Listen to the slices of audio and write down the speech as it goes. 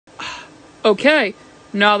Okay,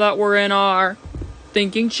 now that we're in our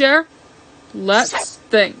thinking chair, let's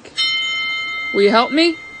think. Will you help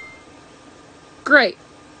me? Great.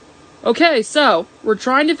 Okay, so we're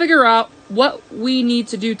trying to figure out what we need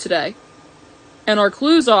to do today. And our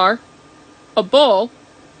clues are a bowl,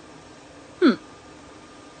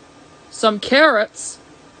 some carrots,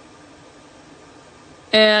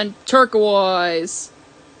 and turquoise.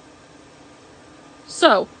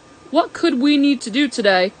 So, what could we need to do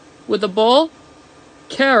today with a bowl,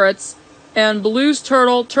 carrots, and Blue's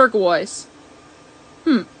turtle turquoise?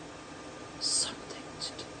 Something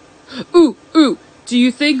to do. Ooh, do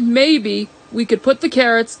you think maybe we could put the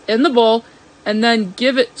carrots in the bowl and then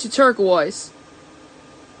give it to turquoise?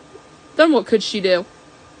 Then what could she do?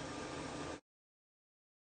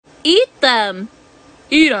 Eat them.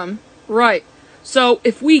 Eat them, right. So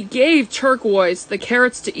if we gave turquoise the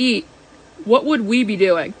carrots to eat, what would we be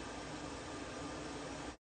doing?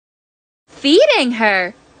 Feeding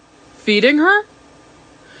her. Feeding her?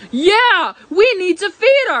 Yeah, we need to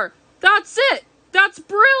feed her. That's it. That's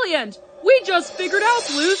brilliant. We just figured out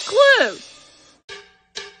Blue's clue.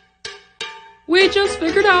 We just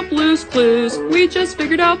figured out Blue's clues. We just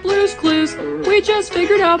figured out Blue's clues. We just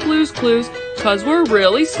figured out Blue's clues. 'Cause we're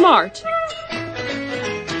really smart.